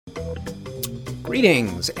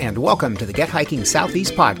Greetings and welcome to the Get Hiking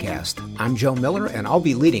Southeast podcast. I'm Joe Miller and I'll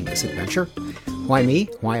be leading this adventure. Why me?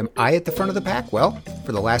 Why am I at the front of the pack? Well,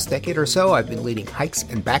 for the last decade or so, I've been leading hikes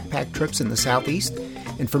and backpack trips in the Southeast,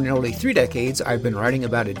 and for nearly 3 decades, I've been writing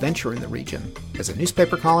about adventure in the region as a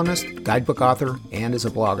newspaper columnist, guidebook author, and as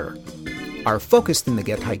a blogger. Our focus in the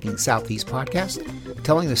Get Hiking Southeast podcast,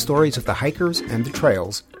 telling the stories of the hikers and the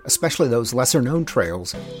trails, especially those lesser-known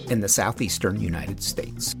trails in the southeastern United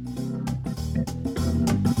States.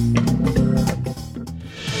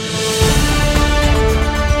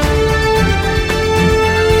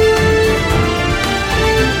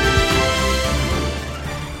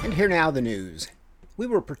 And here now the news. We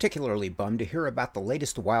were particularly bummed to hear about the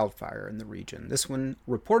latest wildfire in the region. This one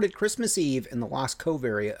reported Christmas Eve in the Lost Cove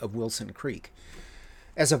area of Wilson Creek.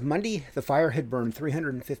 As of Monday, the fire had burned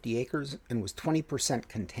 350 acres and was 20%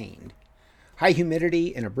 contained. High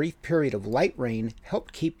humidity and a brief period of light rain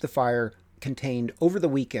helped keep the fire contained over the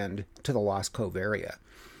weekend to the Lost Cove area.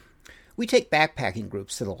 We take backpacking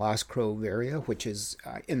groups to the Lost Cove area, which is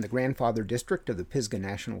in the grandfather district of the Pisgah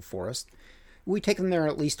National Forest. We take them there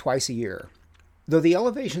at least twice a year. Though the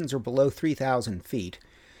elevations are below 3,000 feet,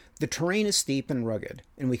 the terrain is steep and rugged,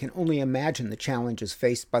 and we can only imagine the challenges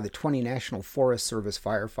faced by the 20 National Forest Service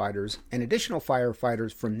firefighters and additional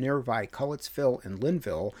firefighters from nearby Cullettsville and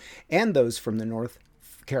Linville, and those from the North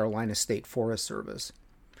Carolina State Forest Service.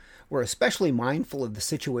 We're especially mindful of the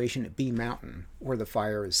situation at Bee Mountain, where the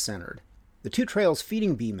fire is centered. The two trails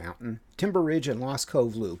feeding Bee Mountain, Timber Ridge and Lost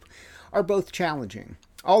Cove Loop, are both challenging,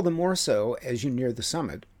 all the more so as you near the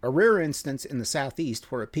summit, a rare instance in the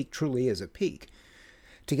southeast where a peak truly is a peak.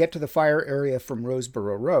 To get to the fire area from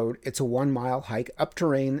Roseboro Road, it's a 1-mile hike up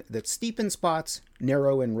terrain that's steep in spots,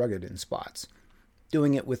 narrow and rugged in spots.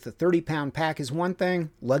 Doing it with the 30-pound pack is one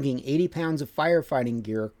thing, lugging 80 pounds of firefighting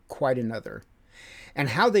gear quite another. And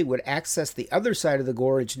how they would access the other side of the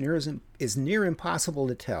gorge is near impossible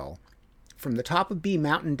to tell. From the top of Bee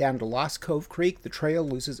Mountain down to Lost Cove Creek, the trail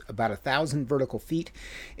loses about 1,000 vertical feet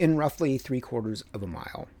in roughly 3/4 of a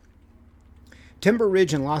mile. Timber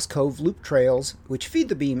Ridge and Lost Cove Loop trails, which feed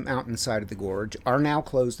the Bee Mountain side of the gorge, are now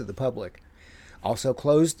closed to the public. Also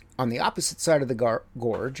closed on the opposite side of the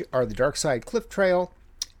gorge are the Darkside Cliff Trail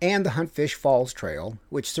and the Huntfish Falls Trail,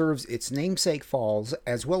 which serves its namesake falls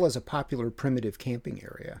as well as a popular primitive camping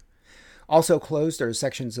area. Also closed are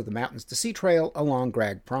sections of the Mountains to Sea Trail along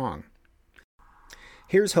Grag Prong.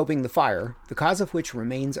 Here's hoping the fire, the cause of which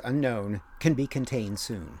remains unknown, can be contained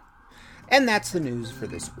soon. And that's the news for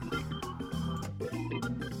this week.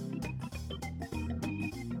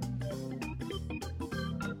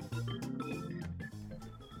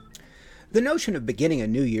 The notion of beginning a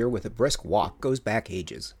new year with a brisk walk goes back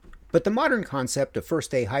ages, but the modern concept of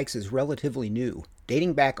first-day hikes is relatively new,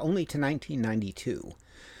 dating back only to 1992.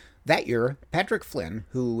 That year, Patrick Flynn,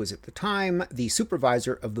 who was at the time the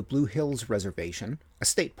supervisor of the Blue Hills Reservation, a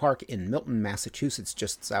state park in Milton, Massachusetts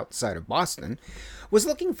just outside of Boston, was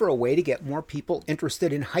looking for a way to get more people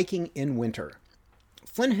interested in hiking in winter.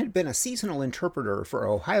 Flynn had been a seasonal interpreter for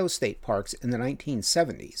Ohio state parks in the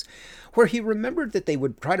 1970s, where he remembered that they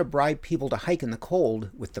would try to bribe people to hike in the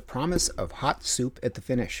cold with the promise of hot soup at the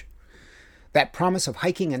finish. That promise of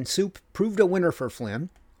hiking and soup proved a winner for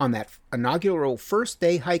Flynn. On that inaugural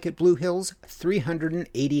first-day hike at Blue Hills,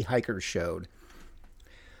 380 hikers showed.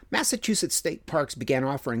 Massachusetts state parks began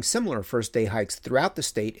offering similar first-day hikes throughout the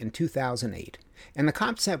state in 2008, and the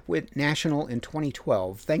concept went national in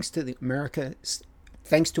 2012 thanks to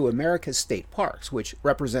America's State Parks, which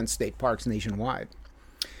represents state parks nationwide.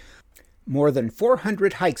 More than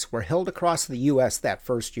 400 hikes were held across the U.S. that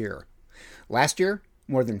first year. Last year,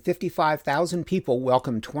 more than 55,000 people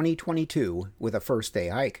welcomed 2022 with a first-day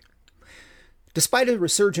hike. Despite a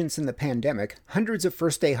resurgence in the pandemic, hundreds of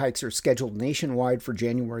first-day hikes are scheduled nationwide for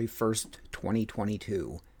January 1st,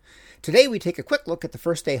 2022. Today, we take a quick look at the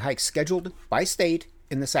first-day hikes scheduled by state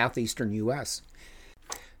in the southeastern U.S.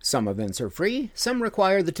 Some events are free, some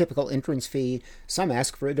require the typical entrance fee, some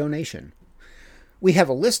ask for a donation. We have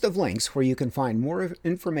a list of links where you can find more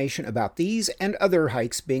information about these and other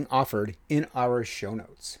hikes being offered in our show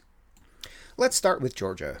notes. Let's start with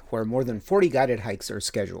Georgia, where more than 40 guided hikes are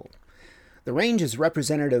scheduled. The range is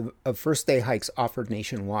representative of first-day hikes offered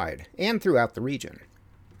nationwide and throughout the region.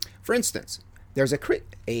 For instance, there's a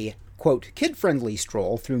quote, kid-friendly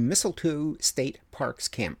stroll through Mistletoe State Parks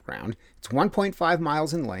campground. It's 1.5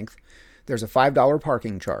 miles in length. There's a $5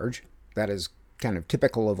 parking charge. That is kind of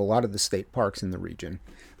typical of a lot of the state parks in the region.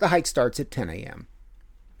 The hike starts at 10 a.m.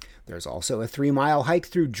 There's also a 3-mile hike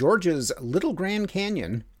through Georgia's Little Grand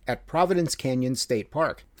Canyon at Providence Canyon State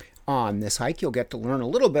Park. On this hike, you'll get to learn a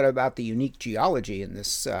little bit about the unique geology in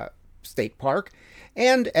this State Park,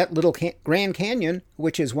 and at Little Grand Canyon,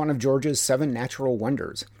 which is one of Georgia's 7 natural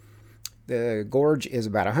wonders. The gorge is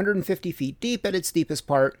about 150 feet deep at its deepest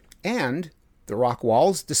part, and the rock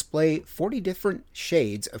walls display 40 different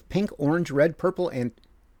shades of pink, orange, red, purple, and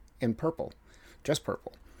purple. Just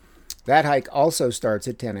purple. That hike also starts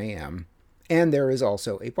at 10 a.m., and there is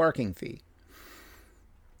also a parking fee.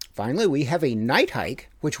 Finally, we have a night hike,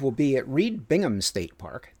 which will be at Reed Bingham State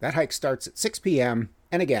Park. That hike starts at 6 p.m.,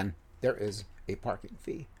 and again, there is a parking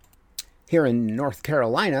fee. Here in North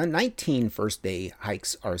Carolina, 19 first-day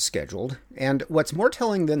hikes are scheduled, and what's more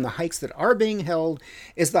telling than the hikes that are being held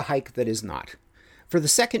is the hike that is not. For the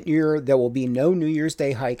second year, there will be no New Year's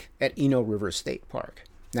Day hike at Eno River State Park.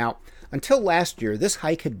 Now, until last year, this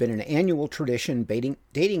hike had been an annual tradition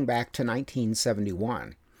dating back to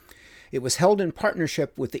 1971. It was held in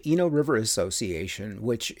partnership with the Eno River Association,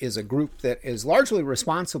 which is a group that is largely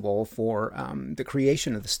responsible for the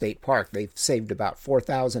creation of the state park. They've saved about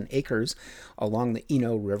 4,000 acres along the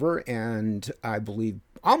Eno River, and I believe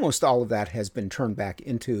almost all of that has been turned back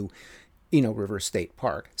into Eno River State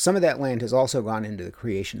Park. Some of that land has also gone into the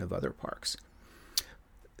creation of other parks.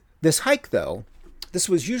 This hike, though, this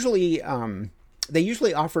was usually, they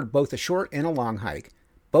usually offered both a short and a long hike,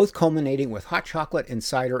 both culminating with hot chocolate and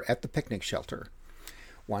cider at the picnic shelter.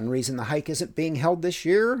 One reason the hike isn't being held this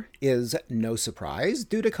year is, no surprise,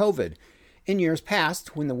 due to COVID. In years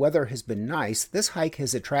past, when the weather has been nice, this hike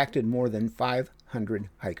has attracted more than 500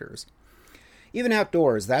 hikers. Even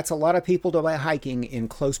outdoors, that's a lot of people to be hiking in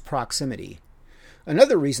close proximity.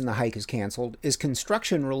 Another reason the hike is canceled is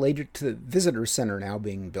construction related to the visitor center now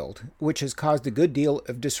being built, which has caused a good deal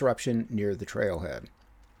of disruption near the trailhead.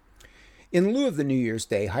 In lieu of the New Year's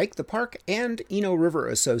Day hike, the park and Eno River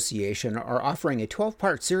Association are offering a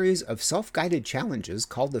 12-part series of self-guided challenges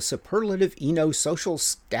called the Superlative Eno Social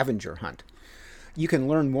Scavenger Hunt. You can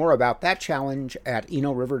learn more about that challenge at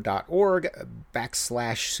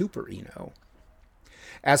enoriver.org/supereno.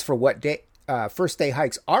 As for what first-day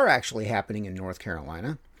hikes are actually happening in North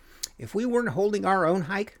Carolina, if we weren't holding our own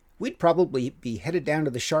hike, we'd probably be headed down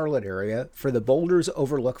to the Charlotte area for the Boulders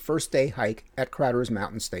Overlook first-day hike at Crowder's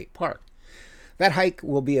Mountain State Park. That hike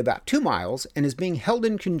will be about 2 miles and is being held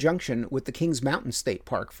in conjunction with the Kings Mountain State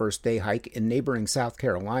Park first-day hike in neighboring South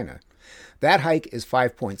Carolina. That hike is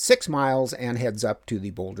 5.6 miles and heads up to the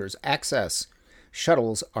Boulders Access.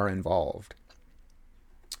 Shuttles are involved.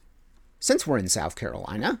 Since we're in South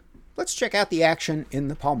Carolina, let's check out the action in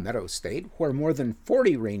the Palmetto State, where more than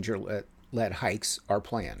 40 ranger-led hikes are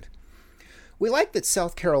planned. We like that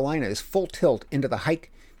South Carolina is full tilt into the hike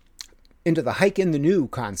in the new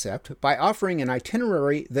concept by offering an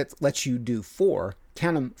itinerary that lets you do 4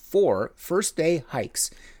 first-day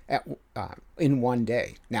hikes in one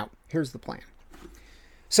day. Now, here's the plan.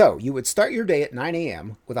 So, you would start your day at 9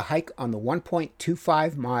 a.m. with a hike on the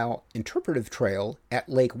 1.25-mile Interpretive Trail at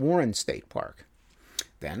Lake Warren State Park.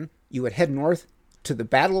 Then, you would head north to the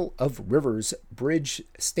Battle of Rivers Bridge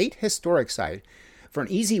State Historic Site for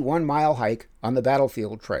an easy 1-mile hike on the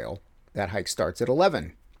Battlefield Trail. That hike starts at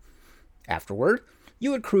 11. Afterward,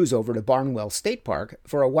 you would cruise over to Barnwell State Park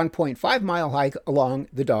for a 1.5-mile hike along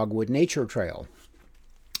the Dogwood Nature Trail.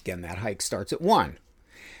 Again, that hike starts at 1.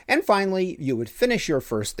 And finally, you would finish your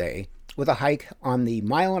first day with a hike on the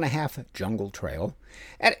 1.5-mile Jungle Trail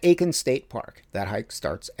at Aiken State Park. That hike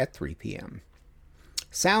starts at 3 p.m.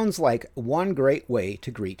 Sounds like one great way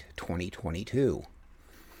to greet 2022.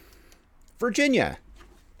 Virginia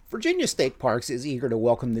State Parks is eager to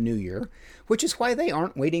welcome the new year, which is why they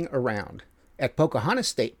aren't waiting around. At Pocahontas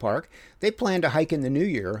State Park, they plan to hike in the new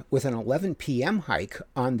year with an 11 p.m. hike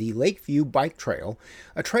on the Lakeview Bike Trail,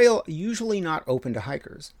 a trail usually not open to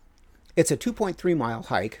hikers. It's a 2.3-mile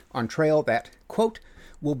hike on trail that, quote,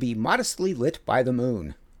 will be modestly lit by the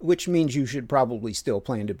moon, which means you should probably still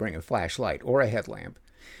plan to bring a flashlight or a headlamp.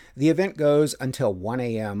 The event goes until 1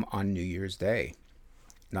 a.m. on New Year's Day.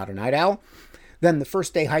 Not a night owl? Then the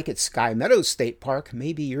first day hike at Sky Meadows State Park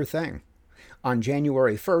may be your thing. On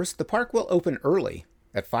January 1st, the park will open early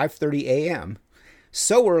at 5:30 a.m.,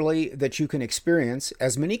 so early that you can experience,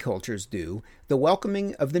 as many cultures do, the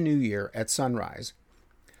welcoming of the new year at sunrise.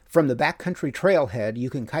 From the backcountry trailhead, you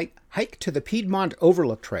can hike to the Piedmont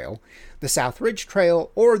Overlook Trail, the South Ridge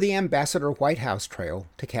Trail, or the Ambassador White House Trail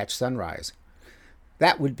to catch sunrise.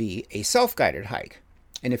 That would be a self-guided hike.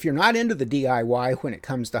 And if you're not into the DIY when it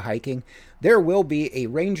comes to hiking, there will be a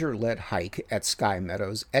ranger-led hike at Sky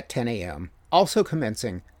Meadows at 10 a.m., also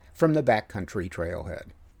commencing from the backcountry trailhead.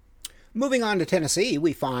 Moving on to Tennessee,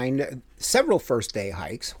 we find several first day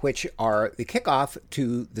hikes, which are the kickoff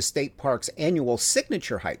to the state park's annual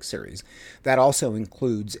Signature Hike series. That also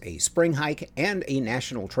includes a spring hike and a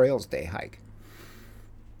National Trails Day hike.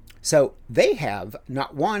 So they have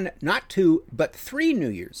not one, not two, but 3 New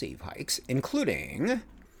Year's Eve hikes, including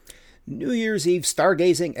New Year's Eve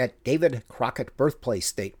stargazing at David Crockett Birthplace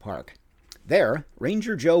State Park. There,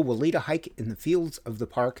 Ranger Joe will lead a hike in the fields of the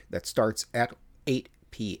park that starts at 8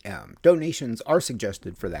 p.m. Donations are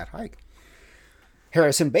suggested for that hike.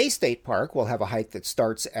 Harrison Bay State Park will have a hike that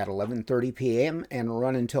starts at 11:30 p.m. and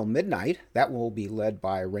run until midnight. That will be led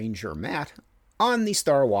by Ranger Matt on the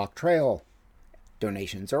Star Walk Trail.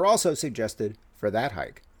 Donations are also suggested for that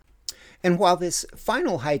hike. And while this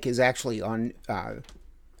final hike is actually on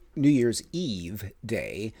New Year's Eve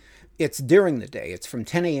day, it's during the day. It's from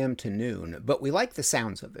 10 a.m. to noon, but we like the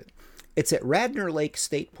sounds of it. It's at Radnor Lake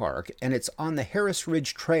State Park, and it's on the Harris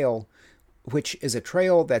Ridge Trail, which is a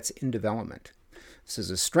trail that's in development. This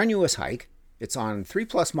is a strenuous hike. It's on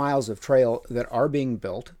 3+ miles of trail that are being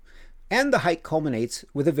built, and the hike culminates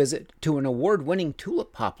with a visit to an award-winning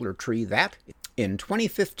tulip poplar tree that, in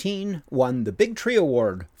 2015, won the Big Tree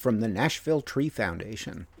Award from the Nashville Tree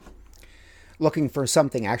Foundation. Looking for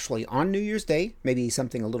something actually on New Year's Day, maybe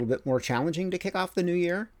something a little bit more challenging to kick off the new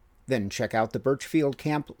year? Then check out the Birchfield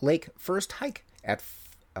Camp Lake First Hike at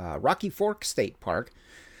Rocky Fork State Park.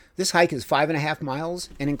 This hike is 5.5 miles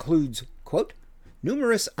and includes, quote,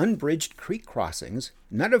 numerous unbridged creek crossings,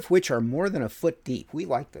 none of which are more than a foot deep. We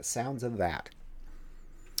like the sounds of that.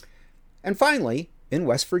 And finally, in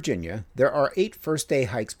West Virginia, there are 8 first-day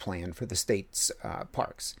hikes planned for the state's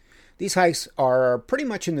parks. These hikes are pretty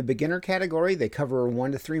much in the beginner category. They cover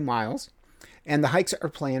 1 to 3 miles. And the hikes are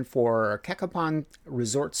planned for Cacapon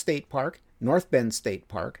Resort State Park, North Bend State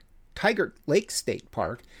Park, Tiger Lake State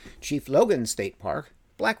Park, Chief Logan State Park,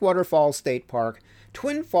 Blackwater Falls State Park,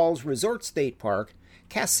 Twin Falls Resort State Park,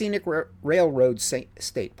 Cass Scenic Railroad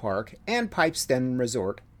State Park, and Pipestem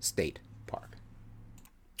Resort State Park.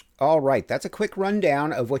 All right, that's a quick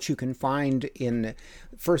rundown of what you can find in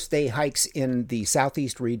first day hikes in the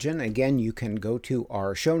Southeast region. Again, you can go to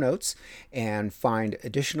our show notes and find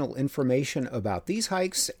additional information about these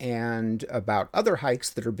hikes and about other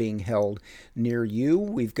hikes that are being held near you.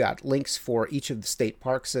 We've got links for each of the state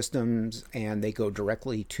park systems, and they go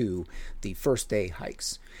directly to the first day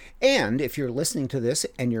hikes. And if you're listening to this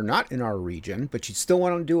and you're not in our region, but you still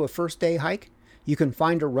want to do a first day hike, you can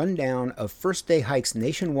find a rundown of first day hikes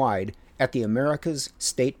nationwide at the America's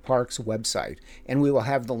State Parks website, and we will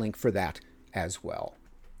have the link for that as well.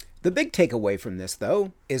 The big takeaway from this,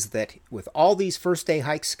 though, is that with all these first day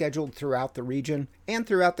hikes scheduled throughout the region and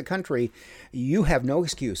throughout the country, you have no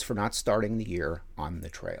excuse for not starting the year on the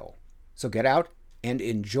trail. So get out and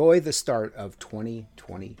enjoy the start of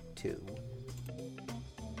 2022.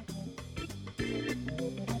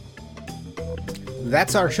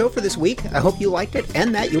 That's our show for this week. I hope you liked it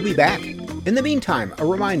and that you'll be back. In the meantime, a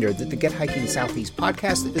reminder that the Get Hiking Southeast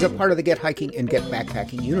podcast is a part of the Get Hiking and Get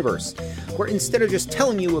Backpacking universe, where instead of just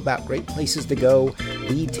telling you about great places to go,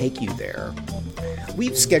 we take you there.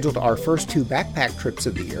 We've scheduled our first 2 backpack trips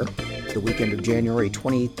of the year. The weekend of January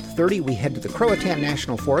 2030, we head to the Croatan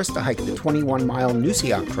National Forest to hike the 21-mile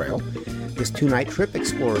Nusiak Trail. This 2-night trip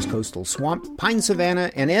explores coastal swamp, pine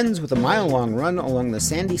savanna, and ends with a mile-long run along the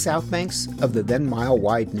sandy south banks of the then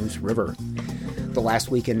mile-wide Neuse River. The last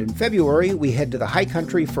weekend in February, we head to the high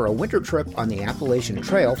country for a winter trip on the Appalachian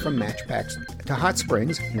Trail from Matchpacks to Hot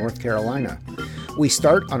Springs, North Carolina. We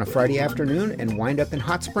start on a Friday afternoon and wind up in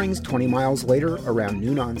Hot Springs 20 miles later around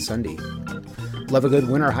noon on Sunday. Love a good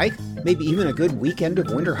winter hike? Maybe even a good weekend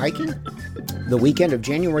of winter hiking? The weekend of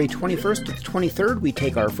January 21st to the 23rd, we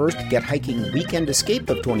take our first Get Hiking Weekend Escape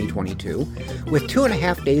of 2022 with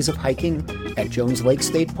 2.5 days of hiking at Jones Lake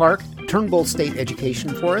State Park, Turnbull State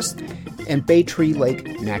Education Forest, and Bay Tree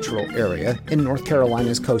Lake Natural Area in North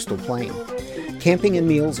Carolina's coastal plain. Camping and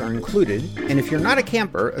meals are included, and if you're not a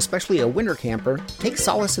camper, especially a winter camper, take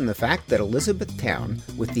solace in the fact that Elizabethtown,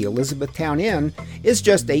 with the Elizabethtown Inn, is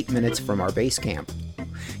just 8 minutes from our base camp.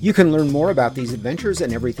 You can learn more about these adventures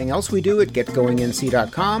and everything else we do at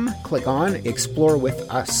getgoingnc.com. Click on Explore with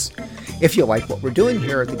Us. If you like what we're doing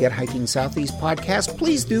here at the Get Hiking Southeast podcast,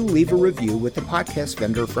 please do leave a review with the podcast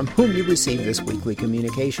vendor from whom you receive this weekly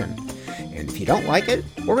communication. And if you don't like it,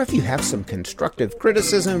 or if you have some constructive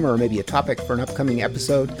criticism or maybe a topic for an upcoming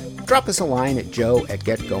episode, drop us a line at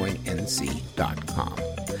joe@getgoingnc.com.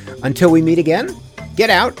 Until we meet again, get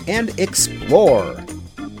out and explore.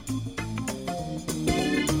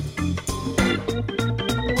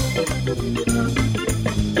 Thank you.